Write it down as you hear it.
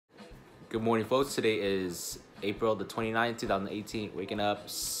Good morning, folks. Today is April the 29th, 2018. Waking up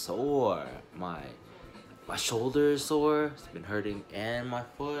sore. My shoulder is sore. It's been hurting, and my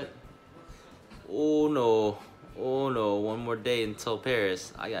foot. Oh no. Oh no. One more day until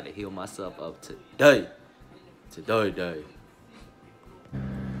Paris. I gotta heal myself up today. Today.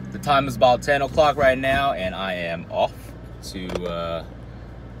 The time is about 10 o'clock right now, and I am off to the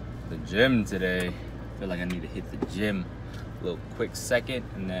gym today. I feel like I need to hit the gym a little quick second,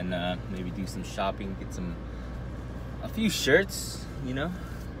 and then maybe do some shopping, get a few shirts, you know.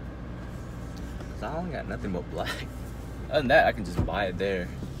 'Cause I only got nothing but black. Other than that, I can just buy it there.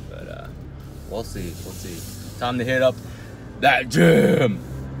 But we'll see. Time to hit up that gym.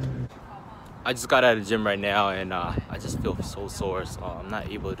 I just got out of the gym right now, and I just feel so sore, so I'm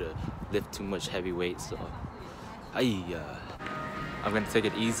not able to lift too much heavy weight. So I'm gonna take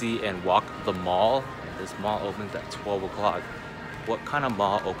it easy and walk the mall. This mall opens at 12 o'clock. What kind of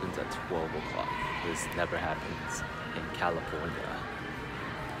mall opens at 12 o'clock? This never happens in California.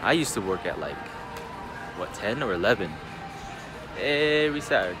 I used to work at like, what, 10 or 11? Every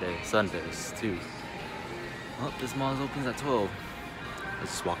Saturday, Sundays too. Well, this mall opens at 12.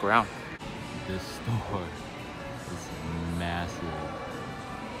 Let's just walk around. This store is massive.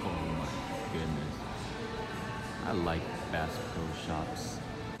 Oh my goodness. I like Bass Pro Shops.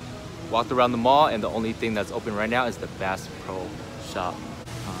 Walked around the mall, and the only thing that's open right now is the Bass Pro Shop.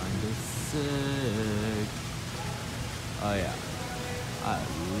 Kinda sick. Oh yeah, I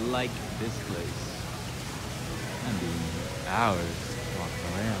like this place. I'm being hours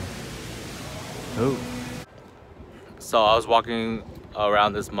walking around. Oh. So I was walking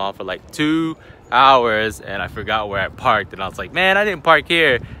around this mall for like 2 hours, and I forgot where I parked, and I was like, man, I didn't park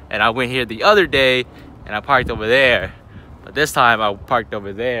here. And I went here the other day, and I parked over there. But this time I parked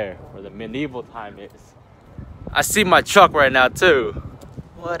over there where the medieval time is. I see my truck right now too.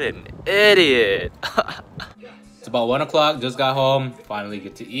 What an idiot. It's about 1 o'clock, just got home. Finally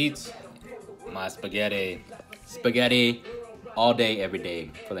get to eat my spaghetti. Spaghetti all day, every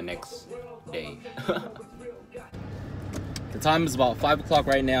day for the next day. The time is about 5 o'clock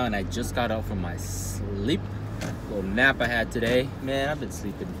right now, and I just got out from my sleep. Little nap I had today. Man, I've been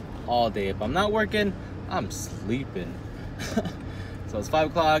sleeping all day. If I'm not working, I'm sleeping. So it's 5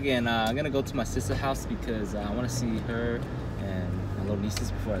 o'clock, and I'm gonna go to my sister's house because I want to see her and my little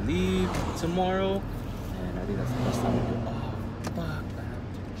nieces before I leave tomorrow. And I think that's the best time to do it. Oh fuck, I have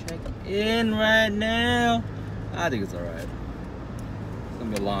to check in right now. I think it's alright. It's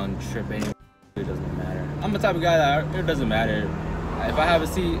gonna be a long trip anyway. It doesn't matter. I'm the type of guy that it doesn't matter. If I have a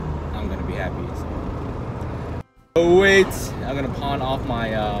seat, I'm gonna be happy. So. Oh wait, I'm gonna pawn off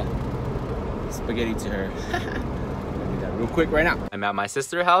my spaghetti to her. Real quick right now. I'm at my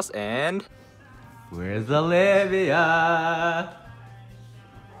sister's house, and where's Olivia?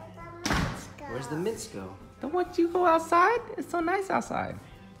 Where's the mints go? Don't want you to go outside? It's so nice outside.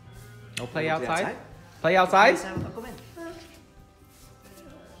 No play outside? Play Play outside? come in.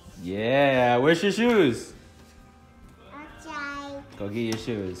 Yeah, where's your shoes? Outside. Go get your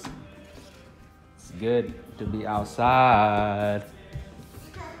shoes. It's good to be outside.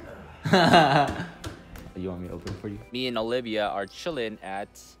 You want me to open it for you? Me and Olivia are chilling at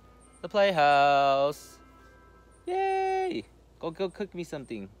the playhouse. Yay! Go cook me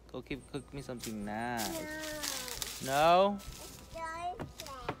something. Go cook me something nice. No?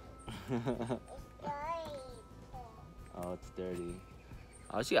 Oh, it's dirty.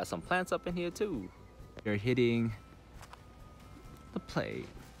 Oh, she got some plants up in here too. You're hitting the playground.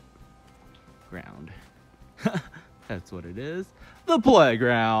 That's what it is. The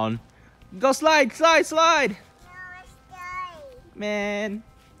playground. Go slide. Man,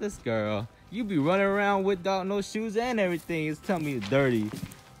 this girl, you be running around without no shoes and everything. It's telling me it's dirty.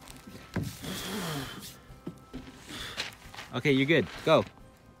 Okay, you're good. Go.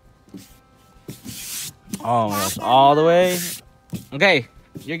 Almost all the way. Okay,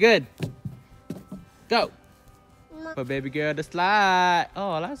 you're good. Go. For baby girl to slide.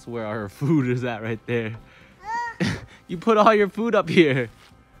 Oh, that's where her food is at right there. You put all your food up here.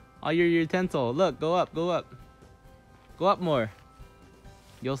 All your utensil. Look, go up. Go up more.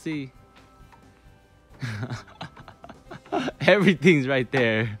 You'll see. Everything's right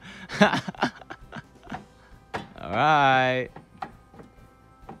there. All right.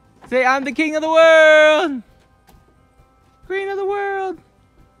 Say, I'm the king of the world. Queen of the world.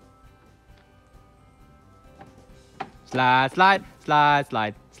 Slide. Sliding.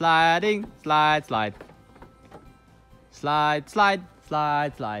 Slide.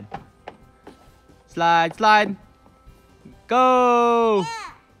 Go.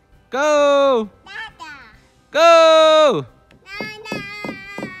 Go. Dada. Go. Dada.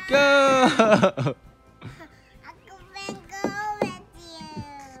 Go!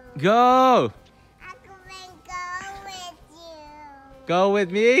 Go! Go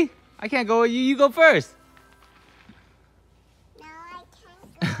with me? I can't go with you. You go first. No, I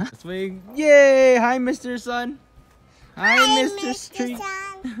can't go. Swing. Yay! Hi, Mr. Sun. Hi, Hi, Mr. Tree.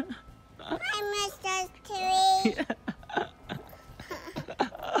 Sun. Hi, Mr. Tree.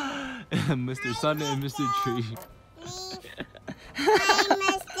 Mr. Sun and Mr. Tree. Hi,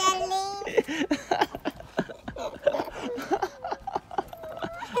 Mr. Leaf.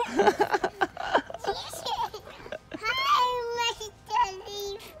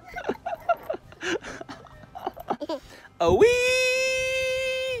 A wee,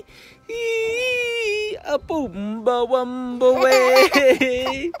 a boom, ba wumba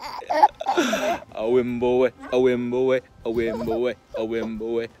way. A wimbo way, a wimbo way, a wimbo way, a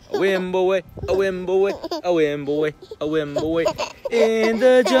wimbo way, a wimbo way, a wimbo way, a wimbo way, a wimbo way. In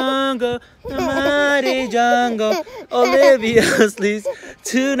the jungle, the mighty jungle, Olivia sleeps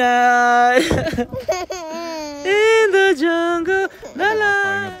tonight. In the jungle, la la.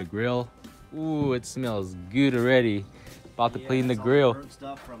 Firing up the grill. Ooh, it smells good already. About to clean the grill.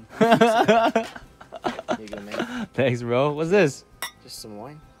 Thanks, bro. What's this? Just some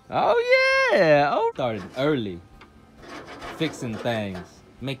wine. Oh, yeah. Oh, started early. Fixing things.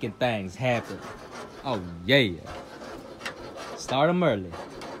 Making things happen. Oh, yeah. Start them early.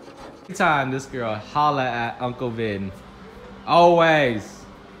 Every time this girl holla at Uncle Vin. Always.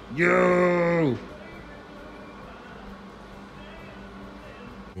 You.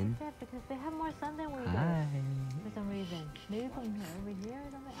 Because they have more sun than we do. Hi. For some reason. Maybe from over here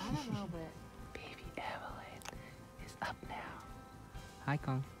or something. I don't know, but. Baby Evelyn is up now. Hi,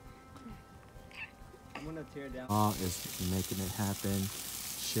 Kong. I'm gonna tear down. Mom is making it happen.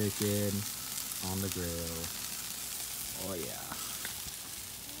 Chicken on the grill. Oh yeah.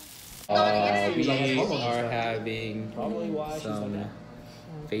 We are having some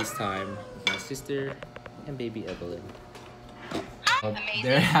FaceTime with my sister and baby Evelyn.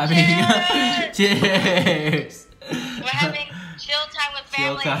 They're having cheers. We're having chill time with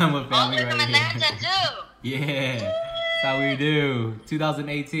family. Chill time with family All right in Atlanta too. Yeah, that's how we do.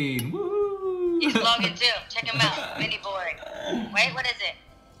 2018. Woo! He's vlogging too. Check him out. Vinny boy. Wait, what is it?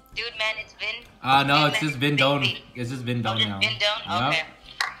 Dude, man, it's Vin. No, Vin, it's just Big Vindone. V. It's just Vindone Just now. Vindone? Okay.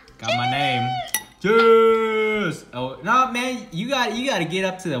 Got my name. Cheers! Oh no, man, you gotta get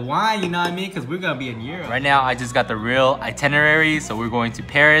up to the wine. You know what I mean? Because we're gonna be in Europe. Right now, I just got the real itinerary. So we're going to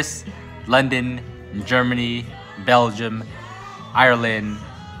Paris, London, Germany, Belgium, Ireland,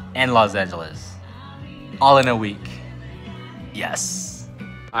 and Los Angeles, all in a week. Yes.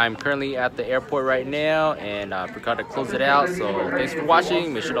 I'm currently at the airport right now, and I forgot to close it out. So thanks for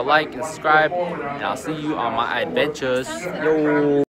watching. Make sure to like and subscribe, and I'll see you on my adventures. Yo.